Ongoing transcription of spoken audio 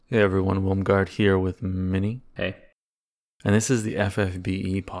Hey everyone, Wilmgard here with Minnie, Hey. and this is the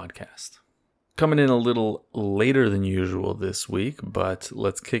FFBE podcast. Coming in a little later than usual this week, but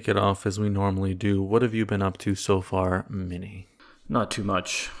let's kick it off as we normally do. What have you been up to so far, Minnie? Not too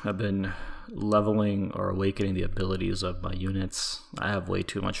much. I've been leveling or awakening the abilities of my units. I have way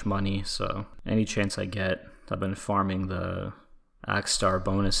too much money, so any chance I get, I've been farming the Axe Star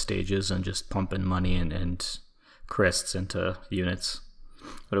bonus stages and just pumping money and crests into units.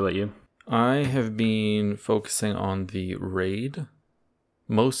 What about you? I have been focusing on the raid,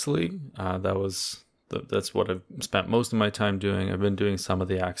 mostly. That's what I've spent most of my time doing. I've been doing some of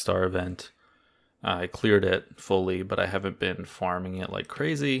the Axe Star event. I cleared it fully, but I haven't been farming it like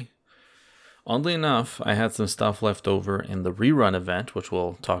crazy. Oddly enough, I had some stuff left over in the rerun event, which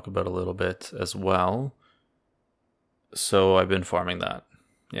we'll talk about a little bit as well. So I've been farming that.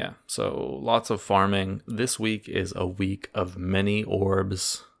 Yeah, so lots of farming. This week is a week of many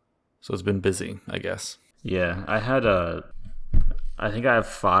orbs. So it's been busy, I guess. Yeah, I think I have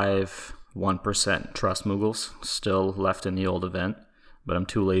 5 1% trust Moogles still left in the old event, but I'm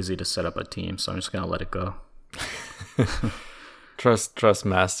too lazy to set up a team, so I'm just going to let it go. Trust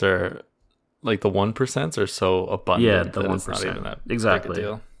Master, like the 1% are so abundant. Yeah, the 1%. It's not even that exactly. big a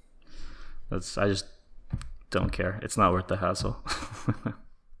deal. I just don't care. It's not worth the hassle.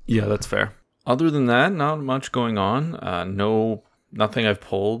 Yeah, that's fair. Other than that, not much going on. Nothing I've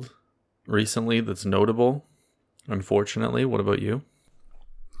pulled recently that's notable, unfortunately. What about you?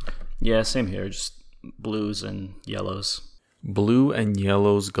 Yeah, same here. Just blues and yellows. Blue and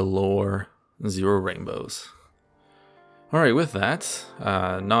yellows galore, 0 rainbows. All right, with that,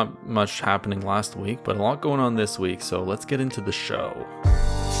 not much happening last week, but a lot going on this week, so let's get into the show.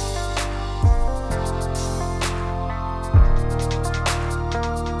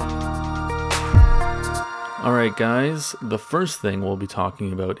 All right, guys, the first thing we'll be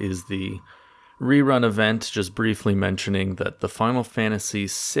talking about is the rerun event, just briefly mentioning that the Final Fantasy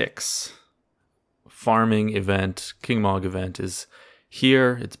VI farming event, King Mog event, is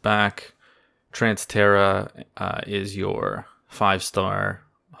here. It's back. Transterra is your 5-star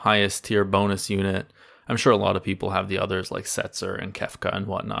highest tier bonus unit. I'm sure a lot of people have the others like Setzer and Kefka and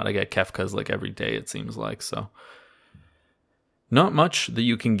whatnot. I get Kefkas like every day, it seems like, so... Not much that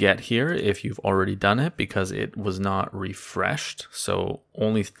you can get here if you've already done it because it was not refreshed. So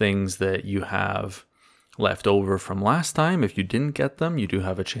only things that you have left over from last time. If you didn't get them, you do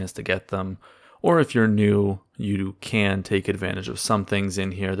have a chance to get them. Or if you're new, you can take advantage of some things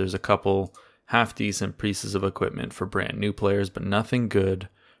in here. There's a couple half-decent pieces of equipment for brand new players, but nothing good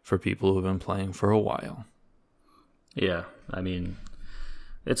for people who have been playing for a while. Yeah, I mean...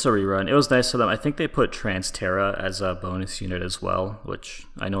 It's a rerun. It was nice of them. I think they put Transterra as a bonus unit as well, which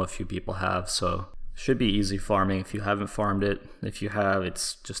I know a few people have, so should be easy farming if you haven't farmed it. If you have,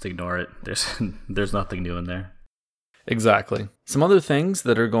 it's just ignore it. There's nothing new in there. Exactly. Some other things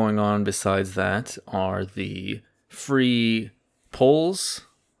that are going on besides that are the free polls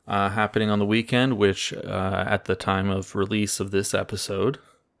happening on the weekend, which at the time of release of this episode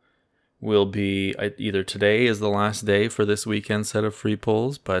will be either today is the last day for this weekend set of free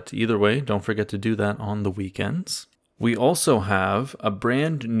polls, but either way, don't forget to do that on the weekends. We also have a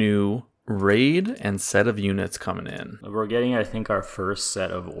brand new raid and set of units coming in. We're getting, I think, our first set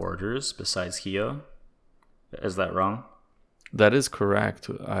of orders besides Hio. Is that wrong? That is correct.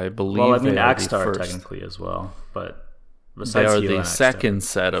 I believe. Well, I mean, Axe Star technically as well, but besides they are the second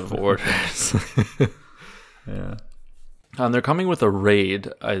set of orders. Yeah. They're coming with a raid.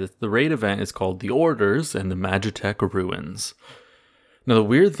 The raid event is called The Orders and the Magitech Ruins. Now, the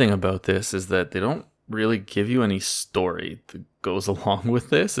weird thing about this is that they don't really give you any story that goes along with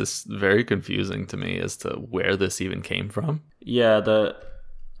this. It's very confusing to me as to where this even came from. Yeah,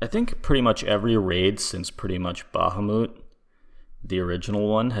 I think pretty much every raid since pretty much Bahamut, the original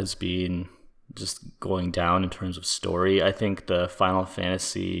one, has been just going down in terms of story. I think the Final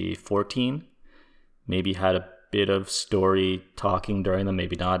Fantasy 14 maybe had a bit of story talking during them,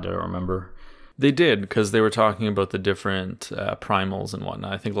 maybe not, I don't remember. They did, because they were talking about the different primals and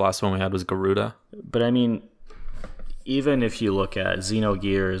whatnot. I think the last one we had was Garuda. But I mean, even if you look at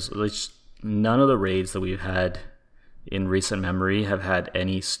Xenogears, none of the raids that we've had in recent memory have had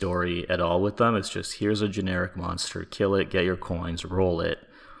any story at all with them. It's just, here's a generic monster, kill it, get your coins, roll it.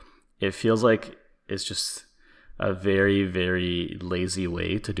 It feels like it's just a very, very lazy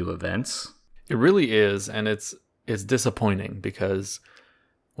way to do events. It really is, and it's disappointing because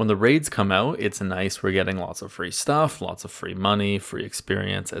when the raids come out, it's nice. We're getting lots of free stuff, lots of free money, free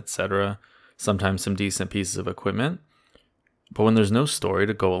experience, etc. Sometimes some decent pieces of equipment. But when there's no story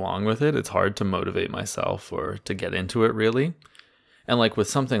to go along with it, it's hard to motivate myself or to get into it, really. And like with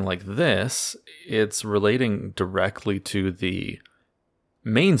something like this, it's relating directly to the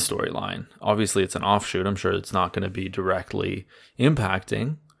main storyline. Obviously, it's an offshoot. I'm sure it's not going to be directly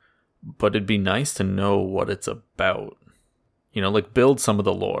impacting, but it'd be nice to know what it's about. Like build some of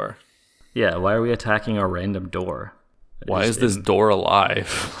the lore. Yeah, why are we attacking a random door? Why is this door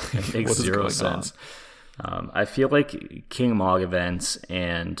alive? It makes zero sense. I feel like King Mog events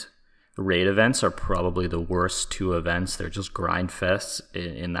and raid events are probably the worst two events. They're just grind fests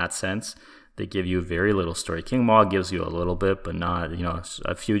in that sense. They give you very little story. King Mog gives you a little bit, but not,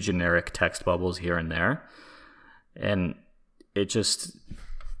 a few generic text bubbles here and there. And it just,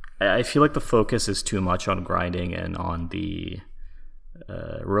 I feel like the focus is too much on grinding and on the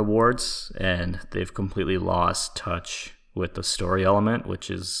rewards, and they've completely lost touch with the story element, which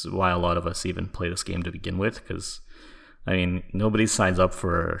is why a lot of us even play this game to begin with, because nobody signs up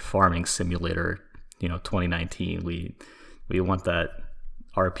for Farming Simulator 2019. We want that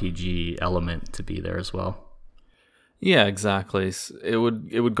RPG element to be there as well. Yeah, exactly. It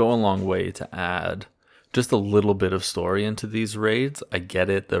would go a long way to add just a little bit of story into these raids. I get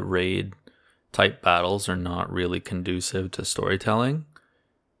it that raid type battles are not really conducive to storytelling,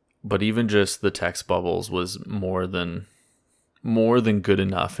 but even just the text bubbles was more than good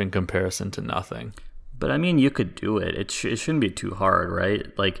enough in comparison to nothing. But you could do it. It shouldn't be too hard,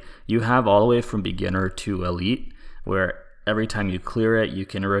 right? Like, you have all the way from beginner to elite, where every time you clear it, you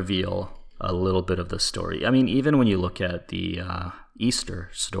can reveal a little bit of the story. Even when you look at the Easter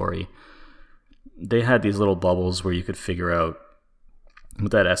story, they had these little bubbles where you could figure out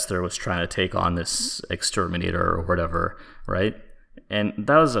that Esther was trying to take on this exterminator or whatever, right? And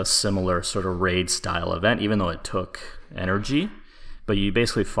that was a similar sort of raid style event, even though it took energy, but you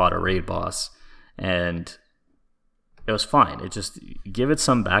basically fought a raid boss, and it was fine. It just give it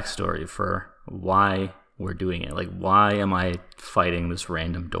some backstory for why we're doing it. Like, why am I fighting this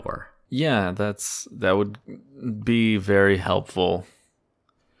random door? Yeah, that would be very helpful.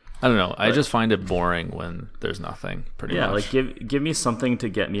 I don't know. I just find it boring when there's nothing, pretty much. Yeah, like give me something to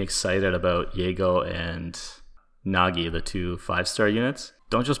get me excited about Jaego and Nagi, the two 5-star units.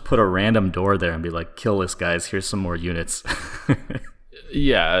 Don't just put a random door there and be like, kill this, guys, here's some more units.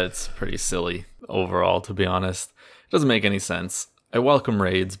 Yeah, it's pretty silly overall, to be honest. It doesn't make any sense. I welcome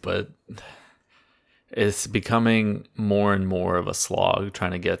raids, but it's becoming more and more of a slog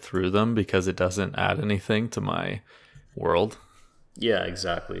trying to get through them because it doesn't add anything to my world. Yeah,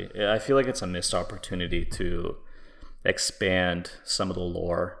 exactly. I feel like it's a missed opportunity to expand some of the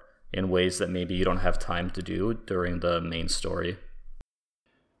lore in ways that maybe you don't have time to do during the main story.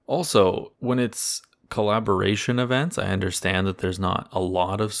 Also, when it's collaboration events, I understand that there's not a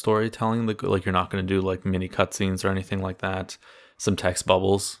lot of storytelling. Like, you're not going to do like mini cutscenes or anything like that. Some text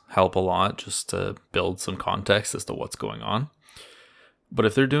bubbles help a lot just to build some context as to what's going on. But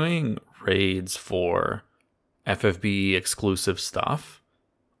if they're doing raids for FFB exclusive stuff,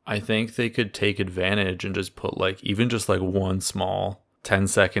 I think they could take advantage and just put even just one small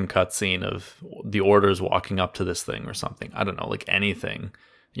 10-second cutscene of the orders walking up to this thing or something. I don't know, like anything.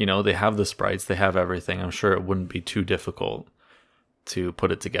 They have the sprites, they have everything. I'm sure it wouldn't be too difficult to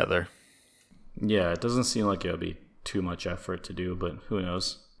put it together. Yeah, it doesn't seem like it would be too much effort to do, but who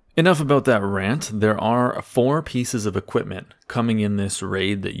knows? Enough about that rant. There are 4 pieces of equipment coming in this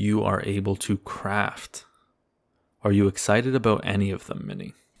raid that you are able to craft. Are you excited about any of them,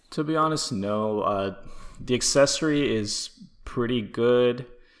 Minnie? To be honest, no. The accessory is pretty good.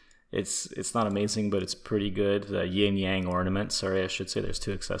 It's not amazing, but it's pretty good. The yin yang ornament. Sorry, I should say there's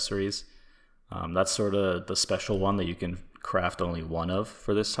 2 accessories. That's sort of the special one that you can craft only one of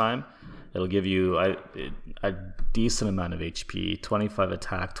for this time. It'll give you a decent amount of HP, 25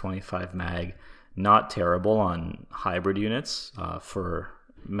 attack, 25 mag. Not terrible on hybrid units. For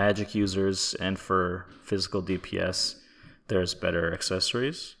magic users and for physical DPS, there's better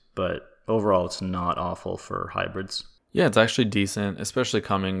accessories, but overall it's not awful for hybrids. Yeah, it's actually decent, especially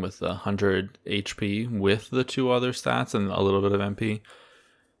coming with the 100 HP with the 2 other stats and a little bit of MP.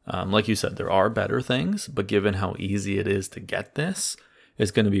 Like you said, there are better things, but given how easy it is to get this,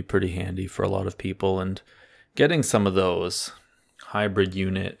 it's going to be pretty handy for a lot of people, and getting some of those hybrid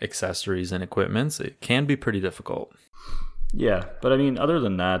unit accessories and equipments, it can be pretty difficult. Yeah, but other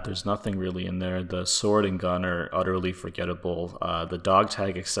than that, there's nothing really in there. The sword and gun are utterly forgettable. The dog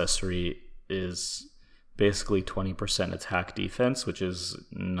tag accessory is basically 20% attack defense, which is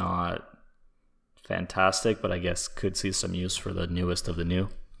not fantastic, but I guess could see some use for the newest of the new.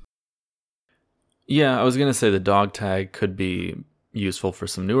 Yeah, I was going to say the dog tag could be useful for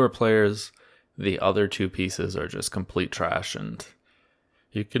some newer players. The other 2 pieces are just complete trash, and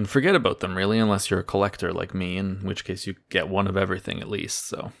You can forget about them, really, unless you're a collector like me, in which case you get one of everything at least.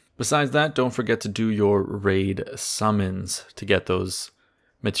 So, besides that, don't forget to do your raid summons to get those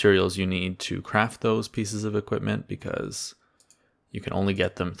materials you need to craft those pieces of equipment, because you can only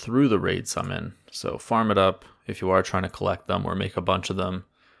get them through the raid summon. So farm it up if you are trying to collect them or make a bunch of them.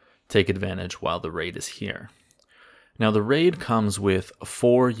 Take advantage while the raid is here. Now, the raid comes with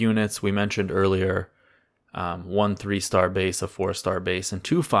 4 units we mentioned earlier. 1 3-star base, a 4-star base, and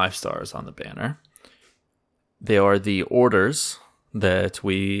 2 5-stars on the banner. They are the orders that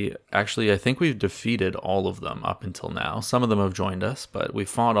I think we've defeated all of them up until now. Some of them have joined us, but we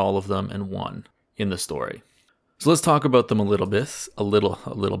fought all of them and won in the story. So let's talk about them a little bit.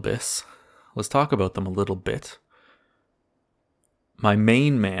 Let's talk about them a little bit. My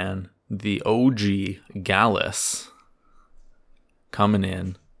main man, the OG Gallus, coming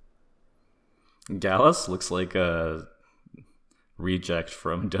in. Gallus looks like a reject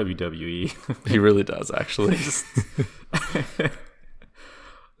from WWE. He really does, actually.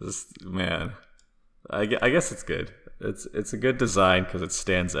 Man, I guess it's good. It's a good design because it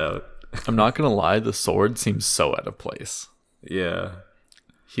stands out. I'm not gonna lie, the sword seems so out of place. Yeah.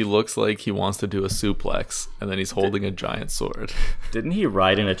 He looks like he wants to do a suplex, and then he's holding a giant sword. Didn't he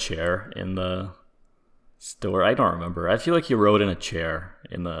ride in a chair in the store? I don't remember. I feel like he rode in a chair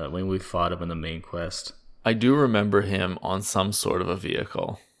when we fought him in the main quest. I do remember him on some sort of a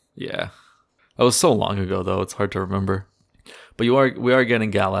vehicle. Yeah. That was so long ago, though. It's hard to remember. But we are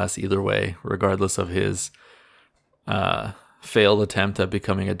getting Gallus either way, regardless of his failed attempt at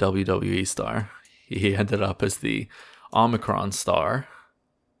becoming a WWE star. He ended up as the Omicron star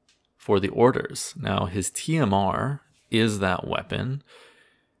for the orders. Now, his TMR is that weapon,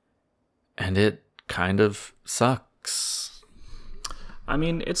 and it kind of sucks. I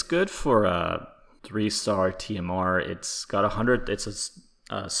mean, it's good for a 3-star TMR. It's got 100. It's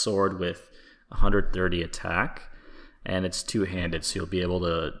a sword with 130 attack, and it's 2-handed, so you'll be able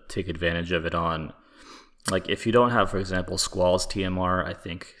to take advantage of it on. Like, if you don't have, for example, Squall's TMR, I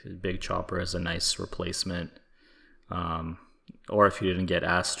think Big Chopper is a nice replacement. Or if you didn't get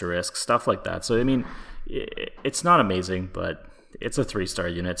Asterisk, stuff like that. So, I mean, it's not amazing, but it's a 3-star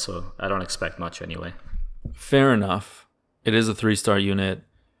unit, so I don't expect much anyway. Fair enough. It is a 3-star unit.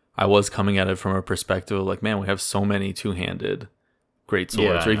 I was coming at it from a perspective of like, man, we have so many 2-handed great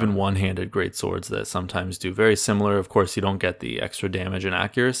swords, or even 1-handed great swords that sometimes do very similar. Of course, you don't get the extra damage and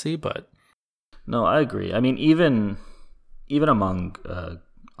accuracy, but... No, I agree. I mean, even among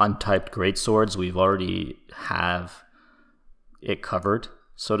untyped great swords, we've already have it covered,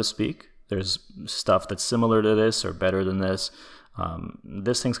 so to speak. There's stuff that's similar to this or better than this.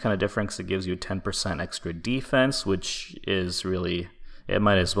 This thing's kind of different because it gives you 10% extra defense, which is really, it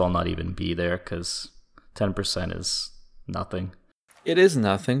might as well not even be there because 10% is nothing. It is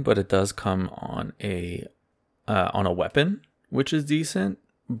nothing, but it does come on a weapon, which is decent.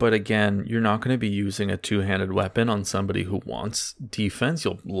 But again, you're not going to be using a 2-handed weapon on somebody who wants defense.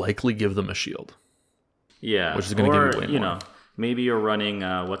 You'll likely give them a shield. Yeah, which is going to give you way more. Maybe you're running,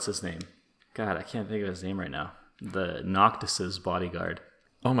 what's his name? God, I can't think of his name right now. The Noctis's bodyguard.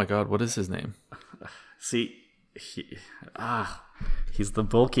 Oh my god, what is his name? See, he's the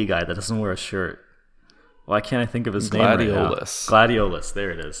bulky guy that doesn't wear a shirt. Why can't I think of his name right now? Gladiolus,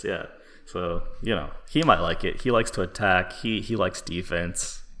 there it is, yeah. So, he might like it. He likes to attack. He likes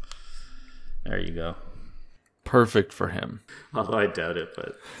defense. There you go. Perfect for him. Although I doubt it,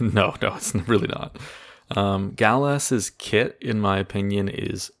 but... No, it's really not. Gallus's kit, in my opinion,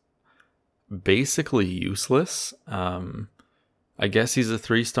 is basically useless. I guess he's a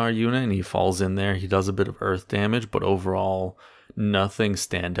 3-star unit and he falls in there. He does a bit of earth damage, but overall, nothing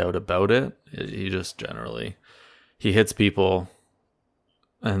stand out about it. He just generally... He hits people,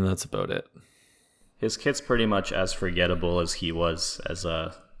 and that's about it. His kit's pretty much as forgettable as he was as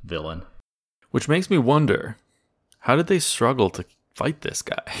a villain. Which makes me wonder, how did they struggle to fight this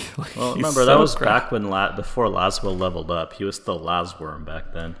guy? Well, remember, that was back when before Laswell leveled up. He was still Lasworm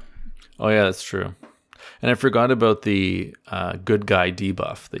back then. Oh yeah, that's true. And I forgot about the good guy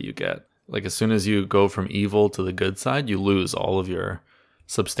debuff that you get. Like, as soon as you go from evil to the good side, you lose all of your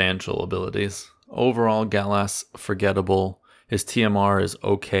substantial abilities. Overall, Gallus, forgettable. His TMR is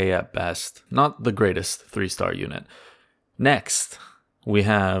okay at best. Not the greatest 3-star unit. Next, we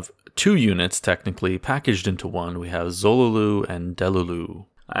have 2 units technically packaged into one. We have Zolulu and Delulu.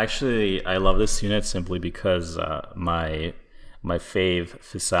 Actually, I love this unit simply because my fave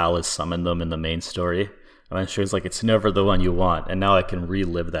Physalis summoned them in the main story. And then she was like, it's never the one you want. And now I can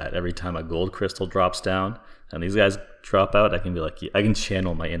relive that every time a gold crystal drops down and these guys drop out. I can be like, I can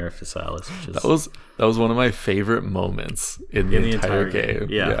channel my inner Physalis. Which is, that was one of my favorite moments in the entire game.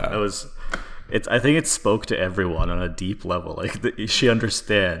 Yeah, it was. I think it spoke to everyone on a deep level. Like she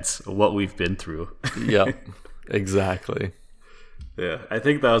understands what we've been through. Yep, exactly. Yeah, I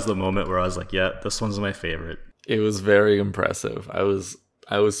think that was the moment where I was like, yeah, this one's my favorite. It was very impressive. I was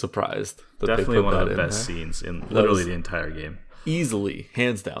surprised that definitely they put one that of the in best there. scenes in literally the entire game. Easily,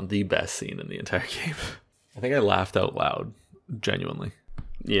 hands down, the best scene in the entire game. I think I laughed out loud, genuinely.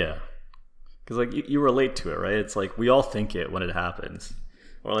 Yeah, because like you relate to it, right? It's like we all think it when it happens,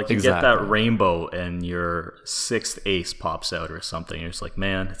 or like you get that rainbow and your sixth ace pops out or something. You're just like,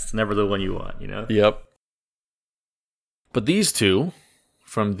 man, it's never the one you want, you know? Yep. But these two,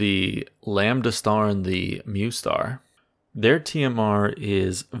 from the Lambda Star and the Mu Star, their TMR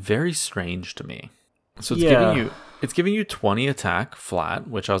is very strange to me. So it's giving you 20 attack flat,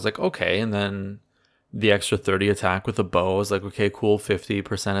 which I was like, okay, and then the extra 30 attack with a bow. I was like, okay, cool,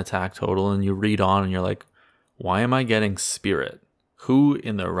 50% attack total, and you read on and you're like, why am I getting spirit? Who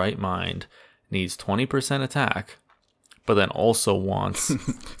in their right mind needs 20% attack, but then also wants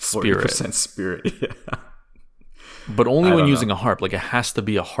spirit? 40% spirit, yeah. But only when using a harp. Like, it has to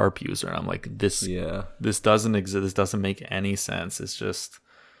be a harp user. And I'm like, this doesn't exist. This doesn't make any sense. It's just...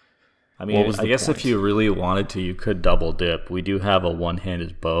 I mean, I guess if you really wanted to, you could double dip. We do have a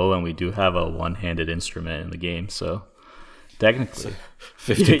one-handed bow, and we do have a one-handed instrument in the game, so technically...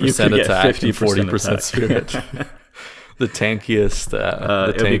 50% attack 50% and 40% spirit. The tankiest...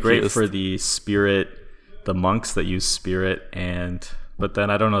 it would be great for the spirit, the monks that use spirit, but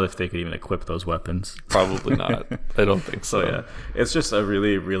then I don't know if they could even equip those weapons. Probably not. I don't think so. Yeah, it's just a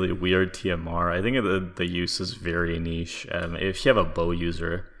really, really weird TMR. I think the use is very niche. If you have a bow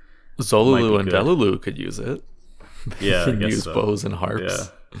user... Zolulu and Delulu could use it. Yeah, they can use bows and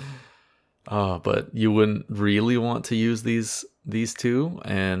harps. Yeah. But you wouldn't really want to use these two,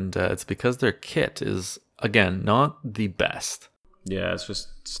 and it's because their kit is, again, not the best. Yeah, it's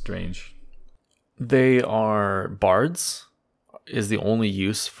just strange. They are bards. Is the only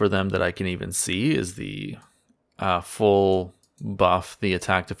use for them that I can even see is the full buff, the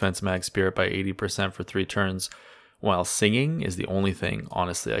attack, defense, mag, spirit by 80% for 3 turns. While singing is the only thing,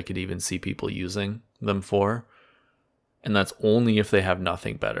 honestly, I could even see people using them for. And that's only if they have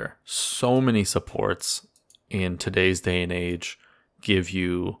nothing better. So many supports in today's day and age give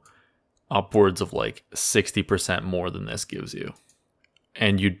you upwards of like 60% more than this gives you.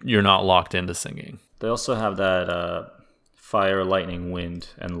 And you're not locked into singing. They also have that fire, lightning, wind,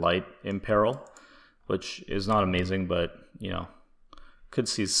 and light imperil, which is not amazing, but, could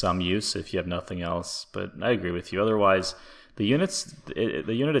see some use if you have nothing else, but I agree with you. Otherwise, the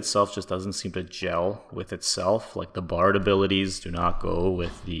unit itself just doesn't seem to gel with itself. Like the bard abilities do not go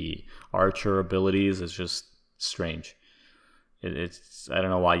with the archer abilities. It's just strange. It's I don't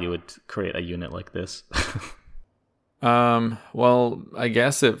know why you would create a unit like this. Well, I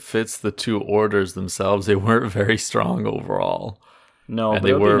guess it fits the two orders themselves. They weren't very strong overall. No, but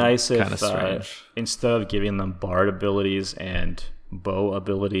it would be nice if instead of giving them bard abilities and bow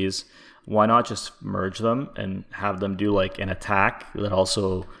abilities, why not just merge them and have them do like an attack that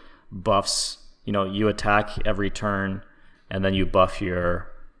also buffs, you attack every turn and then you buff your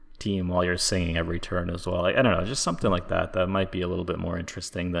team while you're singing every turn as well. I don't know, just something like that might be a little bit more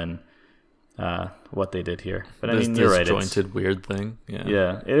interesting than what they did here. But you're right, disjointed weird thing.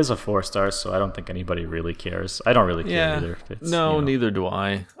 Yeah, it is a 4-star, so I don't think anybody really cares. I don't really care either. Neither do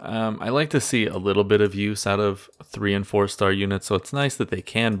I. I like to see a little bit of use out of 3 and 4-star units, so it's nice that they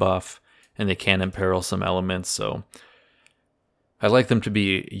can buff and they can imperil some elements. So I like them to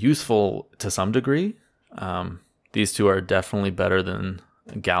be useful to some degree. These two are definitely better than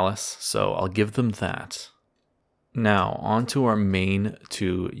Gallus, so I'll give them that. Now, on to our main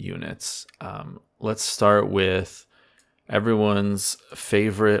 2 units. Let's start with everyone's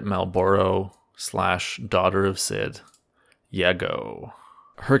favorite Malboro / daughter of Sid, Yago.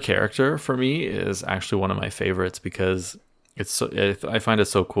 Her character, for me, is actually one of my favorites because I find it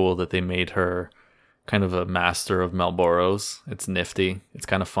so cool that they made her kind of a master of Malboros. It's nifty. It's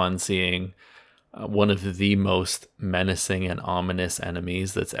kind of fun seeing one of the most menacing and ominous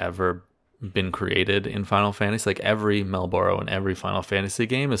enemies that's ever been created in Final Fantasy. Like every Malboro in every Final Fantasy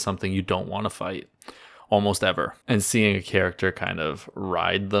game is something you don't want to fight almost ever. And seeing a character kind of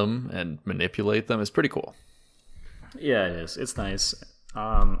ride them and manipulate them is pretty cool. Yeah, it is. It's nice.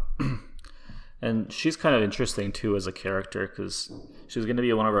 And she's kind of interesting too as a character because she's going to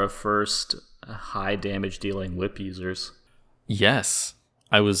be one of our first high damage dealing whip users. Yes.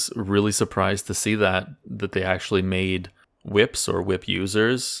 I was really surprised to see that they actually made whips or whip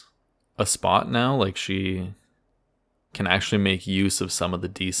users a spot now. Like, she can actually make use of some of the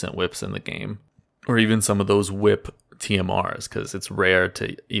decent whips in the game, or even some of those whip TMRs, because it's rare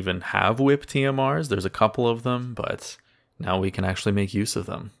to even have whip TMRs. There's a couple of them, but now we can actually make use of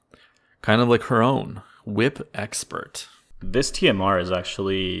them. Kind of like her own whip expert. This TMR is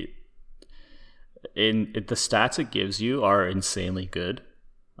actually, the stats it gives you are insanely good.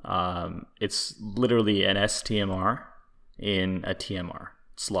 It's literally an STMR in a TMR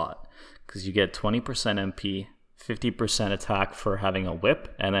slot, because you get 20% MP, 50% attack for having a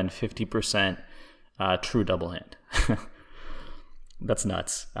whip, and then 50% true double hand. That's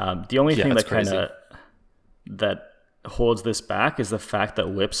nuts. The only thing that holds this back is the fact that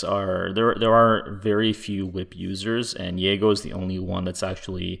whips are there are very few whip users, and Jaego is the only one that's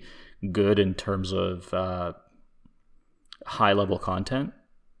actually good in terms of high level content.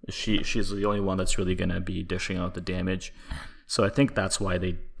 She's the only one that's really going to be dishing out the damage. So I think that's why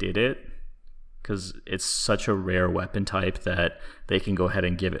they did it, because it's such a rare weapon type that they can go ahead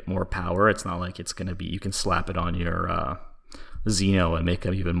and give it more power. It's not like it's going to be, you can slap it on your Xeno and make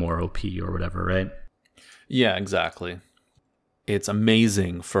it even more OP or whatever, right? Yeah, exactly. It's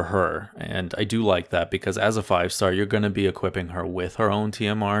amazing for her, and I do like that, because as a 5-star, you're going to be equipping her with her own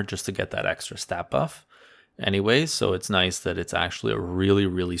TMR just to get that extra stat buff anyway. So it's nice that it's actually a really,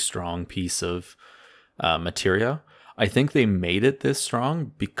 really strong piece of materia. I think they made it this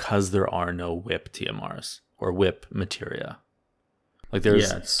strong because there are no whip TMRs or whip materia. Like,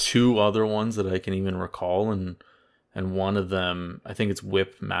 there's 2 other ones that I can even recall, and one of them, I think it's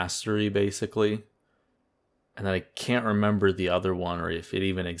whip mastery, basically. And then I can't remember the other one, or if it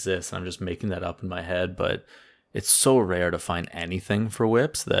even exists. I'm just making that up in my head, but it's so rare to find anything for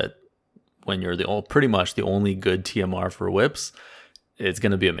whips that when you're pretty much the only good TMR for whips, it's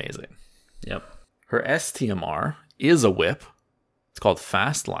going to be amazing. Yep. Her STMR is a whip. It's called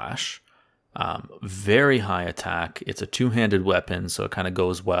Fast Lash. Very high attack. It's a 2-handed weapon, so it kind of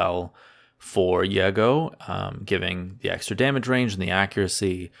goes well for Jaego, giving the extra damage range and the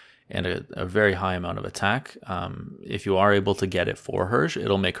accuracy and a very high amount of attack. If you are able to get it for her,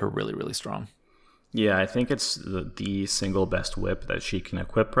 it'll make her really, really strong. Yeah, I think it's the single best whip that she can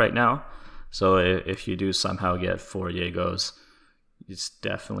equip right now. So if you do somehow get 4 Jaegos, it's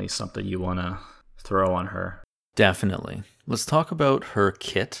definitely something you want to throw on her. Definitely. Let's talk about her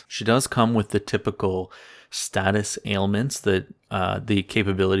kit. She does come with the typical status ailments, that the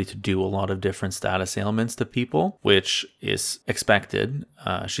capability to do a lot of different status ailments to people, which is expected.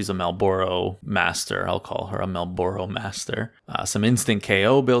 She's a Malboro master. I'll call her a Malboro master. Some instant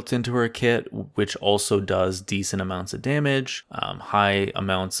KO built into her kit, which also does decent amounts of damage, high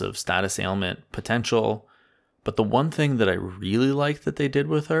amounts of status ailment potential. But the one thing that I really like that they did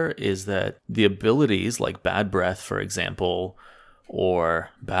with her is that the abilities like Bad Breath, for example, or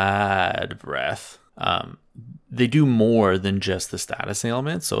Bad Breath, they do more than just the status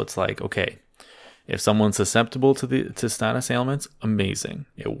ailments. So it's like, okay, if someone's susceptible to status ailments, amazing,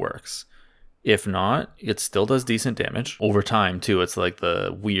 it works. If not, it still does decent damage over time too. It's like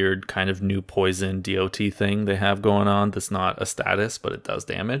the weird kind of new poison DOT thing they have going on that's not a status, but it does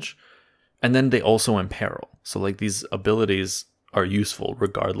damage. And then they also imperil. So like, these abilities are useful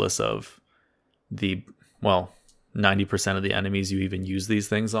regardless of 90% of the enemies you even use these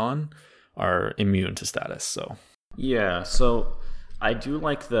things on are immune to status. So yeah, so I do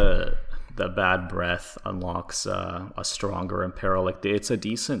like the Bad Breath unlocks a stronger imperil. Like, it's a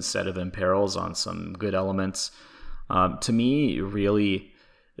decent set of imperils on some good elements. To me, really,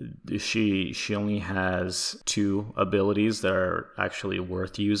 she only has 2 abilities that are actually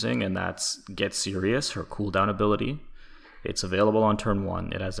worth using, and that's Get Serious, her cooldown ability. It's available on turn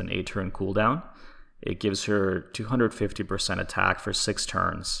 1. It has an 8-turn cooldown. It gives her 250% attack for 6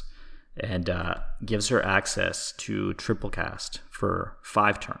 turns, and gives her access to triple cast for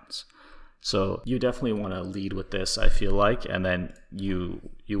 5 turns. So you definitely want to lead with this, I feel like, and then you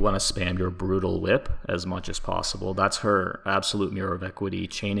want to spam your Brutal Whip as much as possible. That's her absolute Mirror of Equity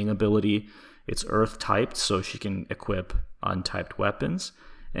chaining ability. It's Earth typed, so she can equip untyped weapons.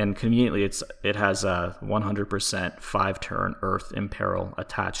 And conveniently, it has a 100% 5-turn Earth Imperil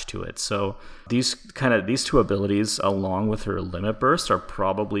attached to it. So these 2 abilities, along with her Limit Burst, are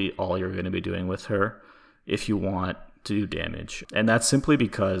probably all you're going to be doing with her if you want to do damage. And that's simply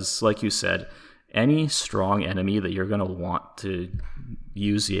because, like you said, any strong enemy that you're going to want to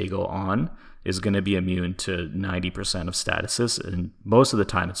use Jaego on is going to be immune to 90% of statuses, and most of the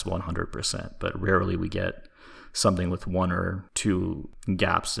time it's 100%, but rarely we get something with 1 or 2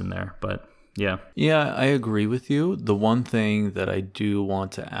 gaps in there. But Yeah. Yeah, I agree with you. The one thing that I do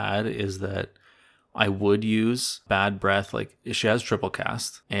want to add is that I would use Bad Breath. Like, she has triple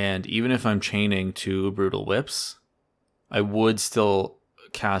cast, and even if I'm chaining 2 Brutal Whips, I would still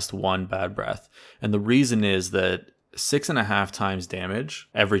cast 1 Bad Breath. And the reason is that 6.5 times damage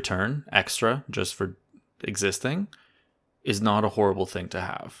every turn, extra, just for existing, is not a horrible thing to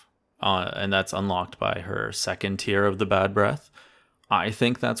have. And that's unlocked by her second tier of the Bad Breath. I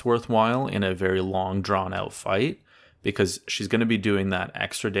think that's worthwhile in a very long, drawn-out fight, because she's going to be doing that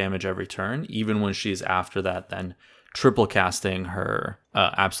extra damage every turn, even when she's after that then triple casting her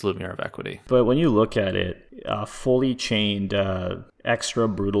Absolute Mirror of Equity. But when you look at it, fully chained extra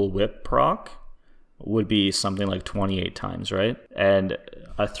Brutal Whip proc would be something like 28 times, right? And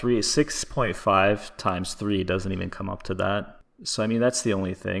a 6.5 times 3 doesn't even come up to that. So, I mean, that's the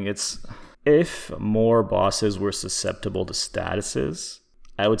only thing. It's if more bosses were susceptible to statuses,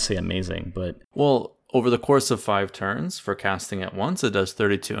 I would say amazing, but... Well, over the course of 5 turns, for casting at once, it does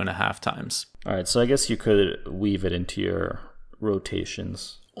 32.5 times. All right, so I guess you could weave it into your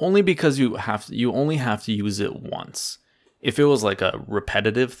rotations. Only because you only have to use it once. If it was like a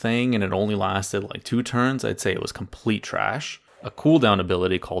repetitive thing and it only lasted like 2 turns, I'd say it was complete trash. A cooldown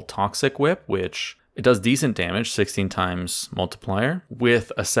ability called Toxic Whip, which it does decent damage, 16 times multiplier,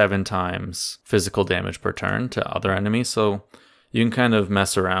 with a 7 times physical damage per turn to other enemies. So you can kind of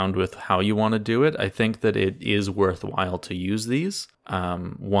mess around with how you want to do it. I think that it is worthwhile to use these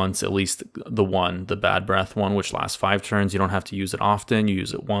once, at least the Bad Breath one, which lasts 5 turns. You don't have to use it often. You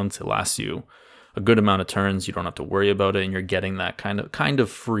use it once. It lasts you a good amount of turns. You don't have to worry about it, and you're getting that kind of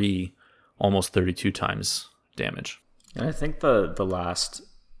free, almost 32 times damage. And I think the last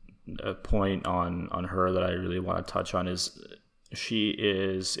point on her that I really want to touch on is she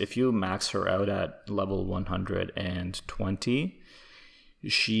is, if you max her out at level 120,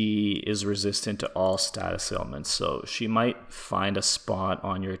 she is resistant to all status ailments. So she might find a spot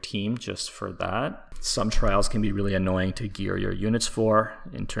on your team just for that. Some trials can be really annoying to gear your units for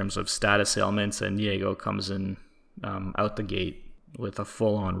in terms of status ailments, and Yago comes in out the gate with a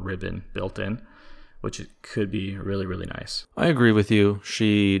full-on ribbon built in, which could be really, really nice. I agree with you.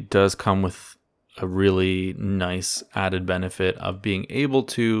 She does come with a really nice added benefit of being able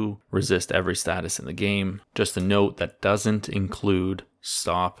to resist every status in the game. Just a note, that doesn't include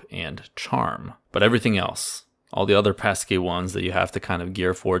Stop and Charm, but everything else, all the other pesky ones that you have to kind of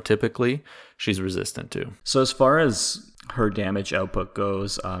gear for typically, she's resistant to. So as far as her damage output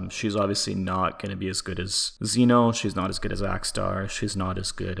goes, she's obviously not going to be as good as Xeno. She's not as good as Axstar. She's not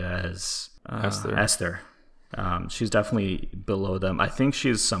as good as Esther. She's definitely below them. I think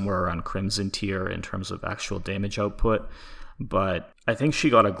she's somewhere around Crimson tier in terms of actual damage output, but I think she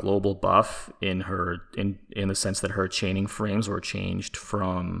got a global buff in her in the sense that her chaining frames were changed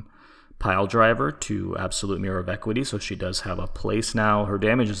from Pile Driver to Absolute Mirror of Equity, so she does have a place now. Her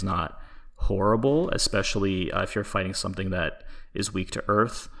damage is not horrible, especially if you're fighting something that is weak to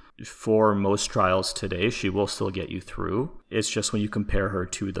Earth. For most trials today, she will still get you through. It's just when you compare her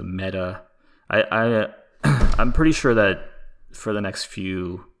to the meta, I'm pretty sure that for the next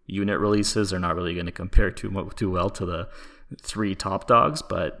few unit releases, they're not really going to compare too well to the 3 top dogs,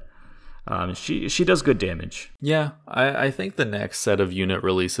 but she does good damage. Yeah, I think the next set of unit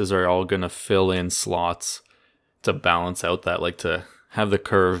releases are all going to fill in slots to balance out that, like to have the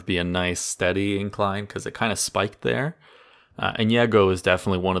curve be a nice steady incline, because it kind of spiked there. And Yago is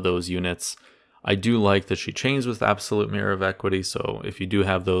definitely one of those units. I do like that she chains with Absolute Mirror of Equity, so if you do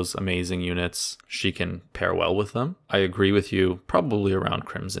have those amazing units, she can pair well with them. I agree with you, probably around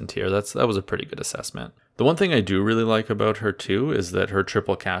Crimson tier. That was a pretty good assessment. The one thing I do really like about her too is that her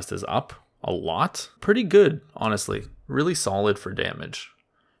triple cast is up a lot. Pretty good, honestly. Really solid for damage.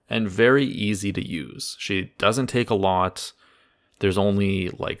 And very easy to use. She doesn't take a lot. There's only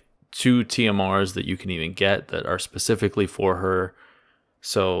like 2 TMRs that you can even get that are specifically for her.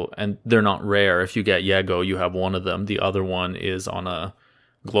 So, and they're not rare. If you get Yago, you have one of them. The other one is on a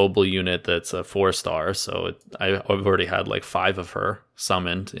global unit that's a 4-star. So I've already had like 5 of her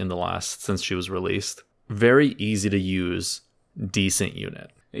summoned in the last, since she was released. Very easy to use, decent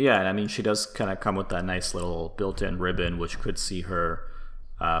unit. Yeah, and I mean, she does kind of come with that nice little built-in ribbon, which could see her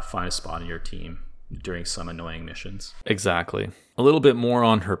find a spot in your team during some annoying missions. Exactly. A little bit more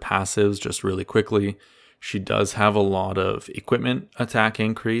on her passives, just really quickly. She does have a lot of equipment attack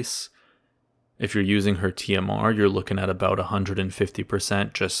increase. If you're using her TMR, you're looking at about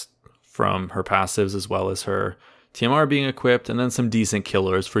 150% just from her passives, as well as her TMR being equipped, and then some decent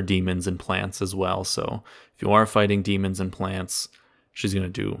killers for demons and plants as well. So if you are fighting demons and plants, she's going to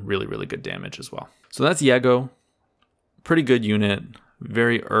do really, really good damage as well. So that's Yago. Pretty good unit.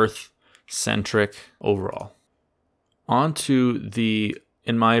 Very Earth centric overall. On to the,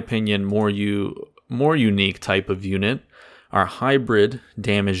 in my opinion, more unique type of unit, our hybrid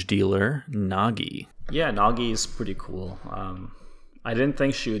damage dealer, Nagi. Yeah, Nagi is pretty cool. I didn't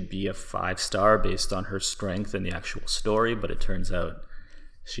think she would be a 5-star based on her strength in the actual story, but it turns out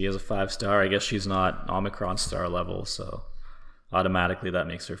she is a 5-star. I guess she's not Omicron star level, so automatically that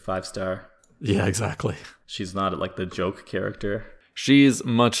makes her 5-star. Yeah, exactly. She's not like the joke character. She's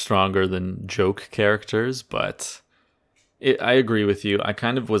much stronger than joke characters, but I agree with you. I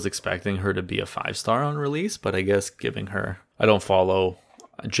kind of was expecting her to be a 5-star on release, but I guess giving her... I don't follow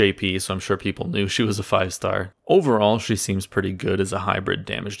JP, so I'm sure people knew she was a 5-star. Overall, she seems pretty good as a hybrid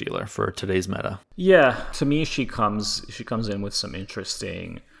damage dealer for today's meta. Yeah, to me, she comes in with some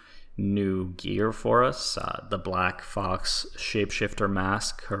interesting new gear for us. The Black Fox Shapeshifter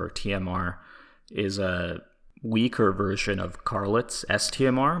Mask, her TMR, is a weaker version of Carlet's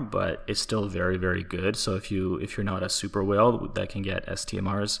STMR, but it's still very, very good. So if you're not a super whale that can get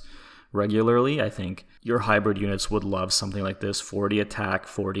STMRs regularly, I think your hybrid units would love something like this. 40 attack,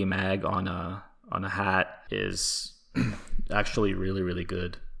 40 mag on a hat is actually really, really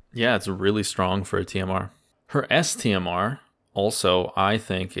good. Yeah, it's really strong for a TMR. Her STMR also, I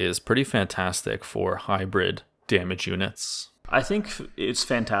think, is pretty fantastic for hybrid damage units. I think it's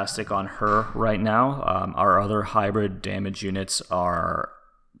fantastic on her right now. Our other hybrid damage units are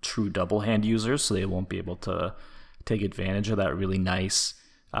true double hand users, so they won't be able to take advantage of that really nice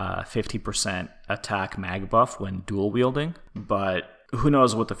 50% attack mag buff when dual wielding. But who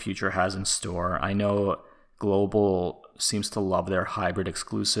knows what the future has in store. I know Global seems to love their hybrid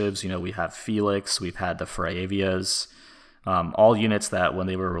exclusives. You know, we have Felix, we've had the Freyvias, all units that when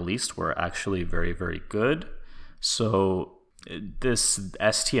they were released were actually very, very good. So this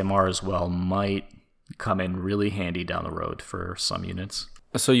STMR as well might come in really handy down the road for some units.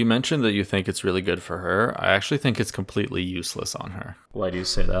 So you mentioned that you think it's really good for her. I actually think it's completely useless on her. Why do you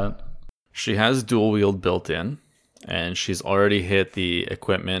say that? She has dual wield built in, and she's already hit the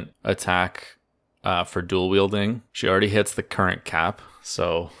equipment attack for dual wielding. She already hits the current cap,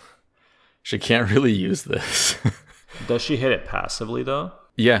 so she can't really use this. Does she hit it passively though?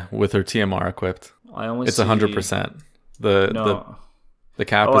 Yeah, with her TMR equipped. It's 100%. The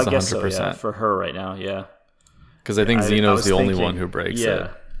cap is 100%. I guess so, yeah, for her right now, yeah. Because I think Xeno's the only one who breaks it.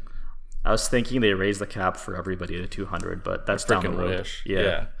 I was thinking they raise the cap for everybody to 200, but that's down the road.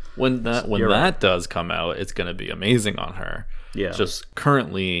 Yeah. When that does come out, it's going to be amazing on her. Yeah. Just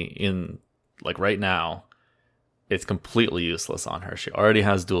currently in, like right now, it's completely useless on her. She already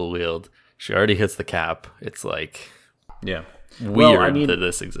has dual wield. She already hits the cap. It's like weird that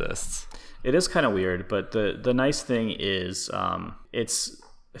this exists. It is kind of weird, but the nice thing is it's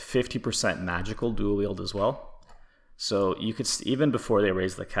 50% magical dual wield as well. So you could, even before they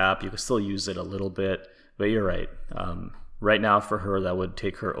raise the cap, you could still use it a little bit. But you're right. Right now for her, that would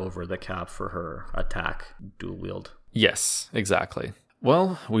take her over the cap for her attack dual wield. Yes, exactly.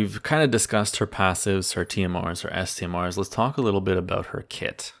 Well, we've kind of discussed her passives, her TMRs, her STMRs. Let's talk a little bit about her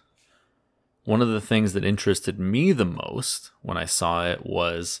kit. One of the things that interested me the most when I saw it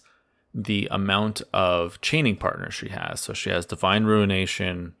was the amount of chaining partners she has. So she has Divine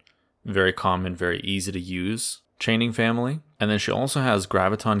Ruination, very common, very easy to use chaining family. And then she also has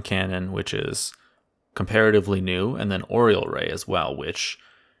Graviton Cannon, which is comparatively new, and then Oriole Ray as well, which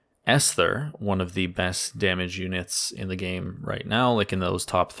Esther, one of the best damage units in the game right now, like in those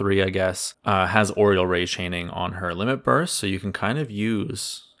top 3, I guess, has Oriole Ray chaining on her limit burst. So you can kind of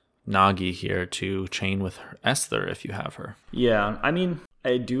use Nagi here to chain with Esther if you have her. Yeah, I mean,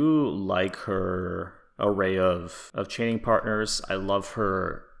 I do like her array of chaining partners. I love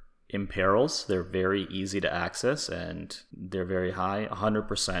her imperils. They're very easy to access and they're very high,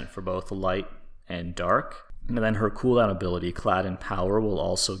 100% for both light and dark. And then her cooldown ability, Clad in Power, will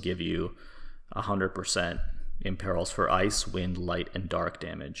also give you 100% imperils for ice, wind, light, and dark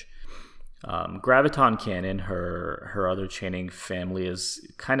damage. Graviton Cannon, her other chaining family, is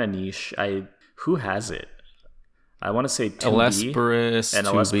kind of niche. Who has it? I want to say 2B and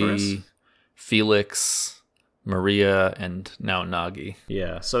 2B, Felix, Maria, and now Nagi.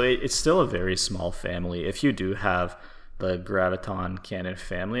 Yeah, so it's still a very small family. If you do have the Graviton Cannon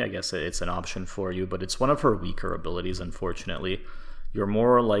family, I guess it's an option for you, but it's one of her weaker abilities, unfortunately. You're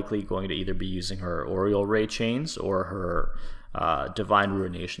more likely going to either be using her Oriole Ray chains or her Divine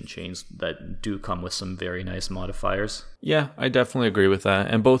Ruination chains that do come with some very nice modifiers. Yeah, I definitely agree with that.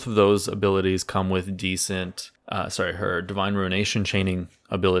 And both of those abilities come with decent... her Divine Ruination chaining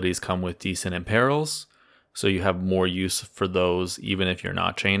abilities come with decent imperils. So you have more use for those even if you're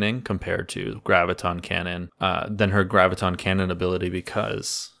not chaining compared to Graviton Cannon. Then her Graviton Cannon ability,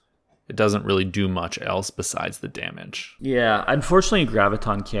 because it doesn't really do much else besides the damage. Yeah, unfortunately,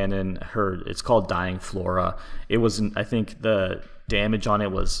 Graviton Cannon, it's called Dying Flora. It wasn't, I think the damage on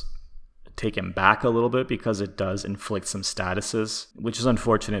it was taken back a little bit because it does inflict some statuses, which is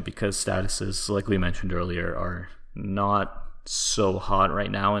unfortunate because statuses, like we mentioned earlier, are not so hot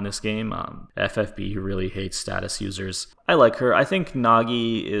right now in this game. FFB really hates status users. I like her. I think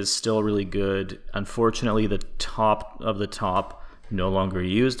Nagi is still really good. Unfortunately, the top of the top no longer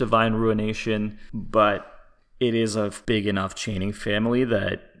use Divine Ruination, but it is a big enough chaining family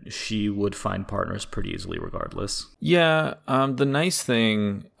that she would find partners pretty easily regardless. Yeah, the nice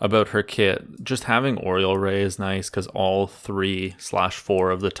thing about her kit, just having Oriole Ray is nice because all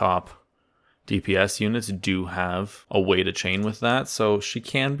 3/4 of the top DPS units do have a way to chain with that, so she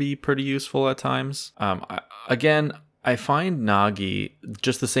can be pretty useful at times. I find Nagi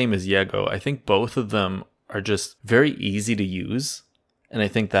just the same as Yego. I think both of them are just very easy to use, and I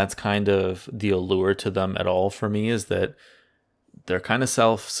think that's kind of the allure to them at all for me, is that they're kind of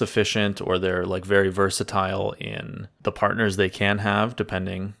self-sufficient, or they're like very versatile in the partners they can have,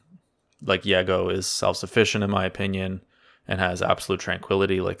 depending. Like Yego is self-sufficient in my opinion and has absolute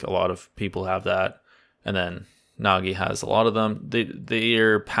tranquility, like a lot of people have that. And then Nagi has a lot of them.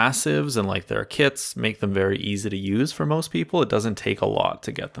 Their passives and like their kits make them very easy to use for most people. It doesn't take a lot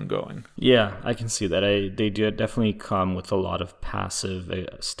to get them going. Yeah, I can see that. They do definitely come with a lot of passive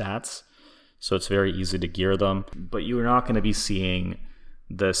stats, so it's very easy to gear them. But you're not going to be seeing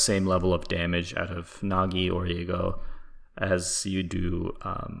the same level of damage out of Nagi or Yego as you do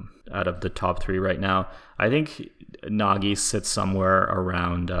out of the top 3 right now. I think Nagi sits somewhere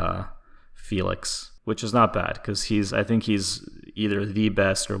around Felix, which is not bad because I think he's either the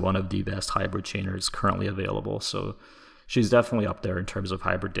best or one of the best hybrid chainers currently available. So she's definitely up there in terms of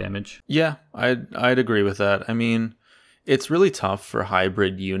hybrid damage. Yeah, I'd agree with that. I mean, it's really tough for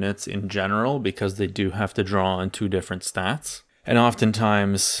hybrid units in general because they do have to draw on 2 different stats. And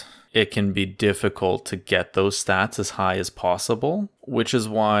oftentimes it can be difficult to get those stats as high as possible, which is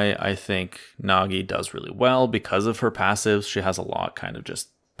why I think Nagi does really well because of her passives. She has a lot kind of just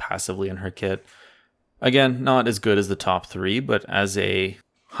passively in her kit. Again, not as good as the top 3, but as a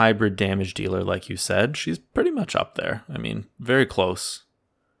hybrid damage dealer, like you said, she's pretty much up there. I mean, very close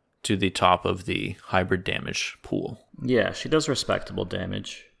to the top of the hybrid damage pool. Yeah, she does respectable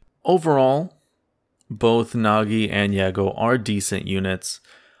damage. Overall, both Nagi and Yego are decent units.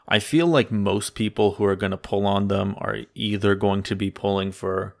 I feel like most people who are going to pull on them are either going to be pulling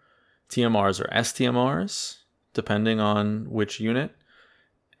for TMRs or STMRs, depending on which unit.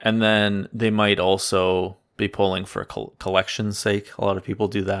 And then they might also be pulling for collection's sake. A lot of people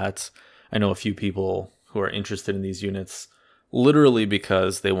do that. I know a few people who are interested in these units literally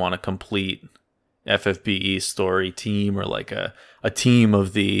because they want a complete FFBE story team, or like a team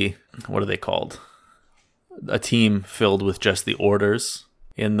of the, what are they called? A team filled with just the orders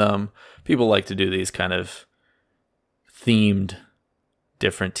in them. People like to do these kind of themed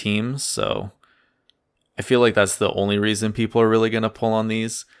different teams, so I feel like that's the only reason people are really going to pull on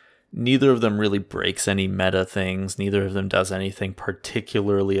these. Neither of them really breaks any meta things. Neither of them does anything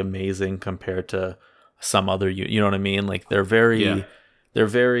particularly amazing compared to some other, you know what I mean? Like they're very, I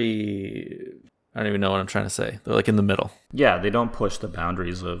don't even know what I'm trying to say. They're like in the middle. Yeah, they don't push the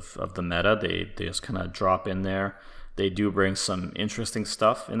boundaries of the meta. They just kind of drop in there. They do bring some interesting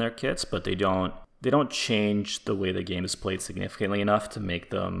stuff in their kits, but they don't change the way the game is played significantly enough to make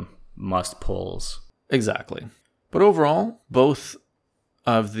them must pulls. Exactly. But overall, both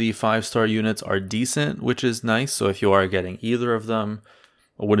of the 5-star units are decent, which is nice. So if you are getting either of them,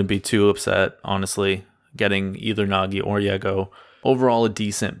 I wouldn't be too upset, honestly, getting either Nagi or Yego. Overall, a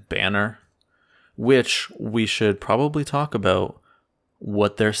decent banner, which we should probably talk about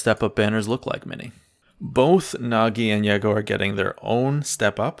what their step-up banners look like, Minnie. Both Nagi and Yego are getting their own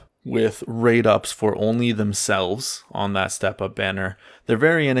step-up with raid-ups for only themselves on that step-up banner. They're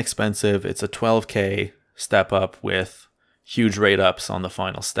very inexpensive. It's a 12k step-up with huge raid-ups on the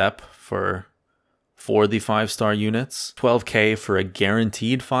final step for the 5-star units. 12k for a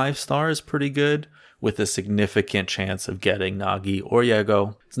guaranteed 5-star is pretty good, with a significant chance of getting Nagi or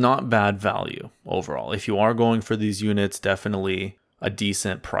Yego. It's not bad value overall. If you are going for these units, definitely a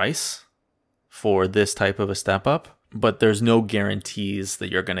decent price for this type of a step up, but there's no guarantees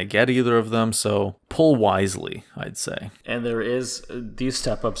that you're going to get either of them, so pull wisely, I'd say. And these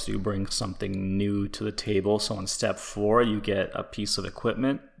step ups do bring something new to the table. So on step 4, you get a piece of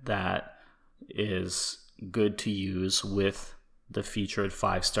equipment that is good to use with the featured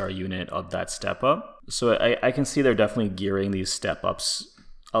 5-star unit of that step up. So I can see they're definitely gearing these step ups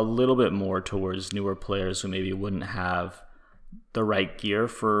a little bit more towards newer players who maybe wouldn't have the right gear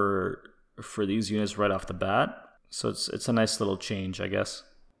for these units right off the bat. So it's a nice little change, I guess.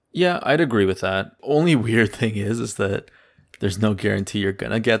 Yeah, I'd agree with that. Only weird thing is that there's no guarantee you're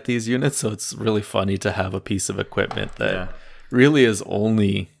gonna get these units, so it's really funny to have a piece of equipment that really is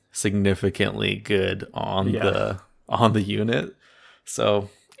only significantly good on the unit. So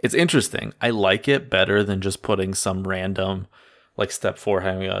it's interesting. I like it better than just putting some random, like step 4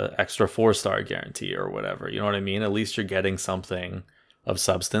 having an extra 4-star guarantee or whatever. You know what I mean? At least you're getting something of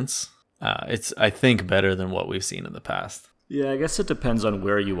substance. It's, I think, better than what we've seen in the past. Yeah, I guess it depends on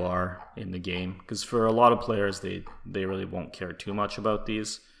where you are in the game. Because for a lot of players, they really won't care too much about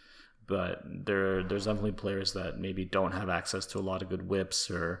these. But there's definitely players that maybe don't have access to a lot of good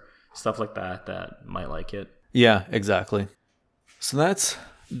whips or stuff like that might like it. Yeah, exactly. So that's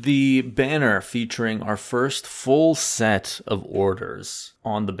the banner featuring our first full set of orders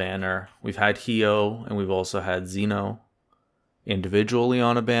on the banner. We've had Hio and we've also had Xeno individually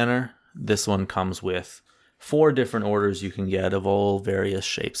on a banner. This one comes with 4 different orders you can get of all various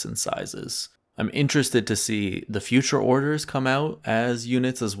shapes and sizes. I'm interested to see the future orders come out as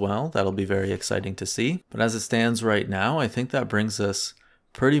units as well. That'll be very exciting to see. But as it stands right now, I think that brings us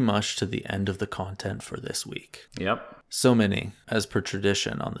pretty much to the end of the content for this week. Yep. So many, as per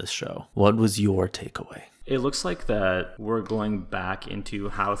tradition on this show. What was your takeaway? It looks like that we're going back into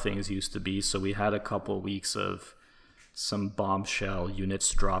how things used to be. So we had a couple of weeks of some bombshell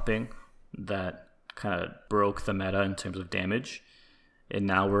units dropping that kind of broke the meta in terms of damage. And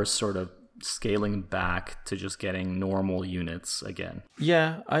now we're sort of scaling back to just getting normal units again.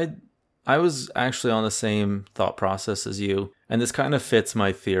 Yeah, I was actually on the same thought process as you. And this kind of fits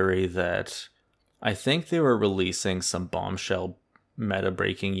my theory that I think they were releasing some bombshell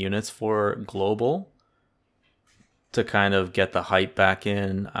meta-breaking units for Global to kind of get the hype back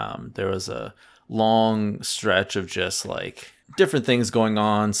in. There was a long stretch of just like different things going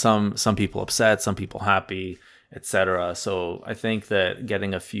on. Some people upset, some people happy, etc. So I think that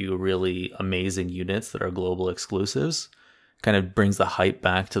getting a few really amazing units that are Global exclusives kind of brings the hype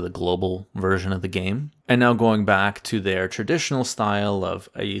back to the Global version of the game. And now going back to their traditional style of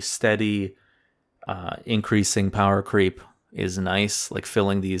a steady increasing power creep is nice, like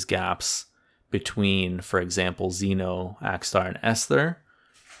filling these gaps between, for example, Xeno, Axstar, and Esther,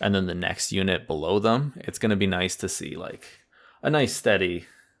 and then the next unit below them. It's going to be nice to see like a nice steady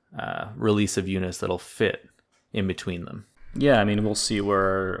release of units that'll fit in between them. Yeah, I mean, we'll see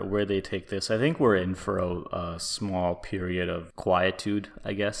where they take this. I think we're in for a small period of quietude,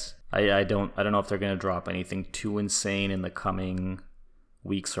 I guess. I don't know if they're going to drop anything too insane in the coming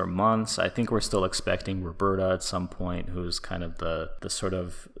weeks or months. I think we're still expecting Roberta at some point, who's kind of the sort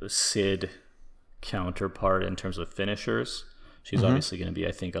of Sid counterpart in terms of finishers. She's obviously going to be,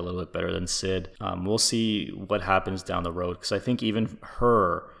 I think, a little bit better than Sid. We'll see what happens down the road, because I think even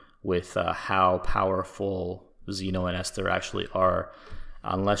her, with how powerful Xeno and Esther actually are,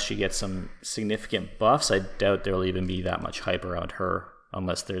 unless she gets some significant buffs, I doubt there'll even be that much hype around her,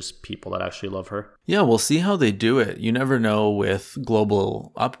 unless there's people that actually love her. Yeah, we'll see how they do it. You never know with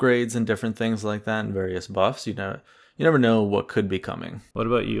Global upgrades and different things like that and various buffs. You never know what could be coming. What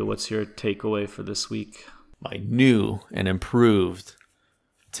about you? What's your takeaway for this week? My new and improved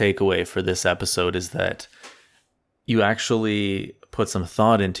takeaway for this episode is that you actually put some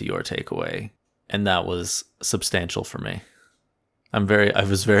thought into your takeaway, and that was substantial for me. I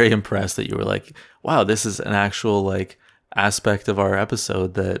was very impressed that you were like, wow, this is an actual like aspect of our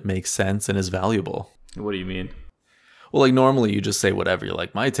episode that makes sense and is valuable. What do you mean? Well, like normally you just say whatever. You're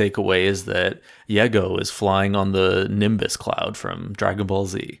like, my takeaway is that Yego is flying on the Nimbus cloud from Dragon Ball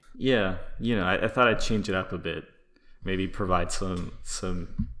Z. Yeah, I thought I'd change it up a bit. Maybe provide some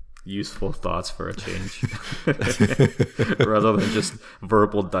useful thoughts for a change. Rather than just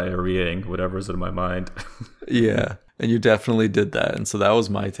verbal diarrheaing whatever's in my mind. Yeah, and you definitely did that. And so that was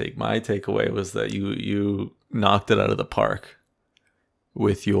my take. My takeaway was that you knocked it out of the park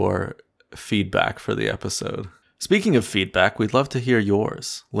with your feedback for the episode. Speaking of feedback, we'd love to hear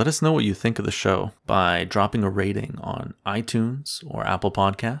yours. Let us know what you think of the show by dropping a rating on iTunes or Apple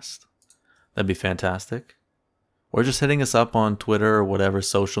Podcast. That'd be fantastic. Or just hitting us up on Twitter or whatever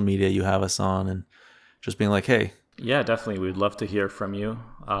social media you have us on and just being like, hey. Yeah, definitely. We'd love to hear from you,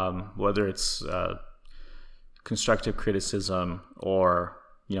 whether it's constructive criticism or,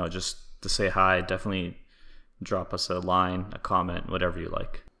 just to say hi. Definitely drop us a line, a comment, whatever you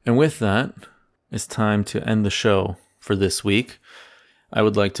like. And with that, it's time to end the show for this week. I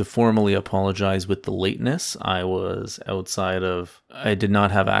would like to formally apologize with the lateness. I did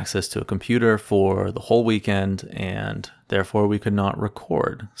not have access to a computer for the whole weekend, and therefore we could not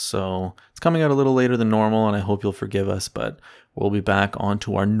record. So it's coming out a little later than normal, and I hope you'll forgive us, but we'll be back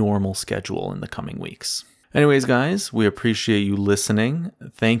onto our normal schedule in the coming weeks. Anyways, guys, we appreciate you listening.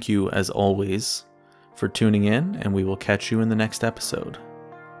 Thank you, as always, for tuning in, and we will catch you in the next episode.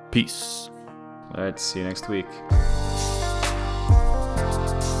 Peace. All right, see you next week.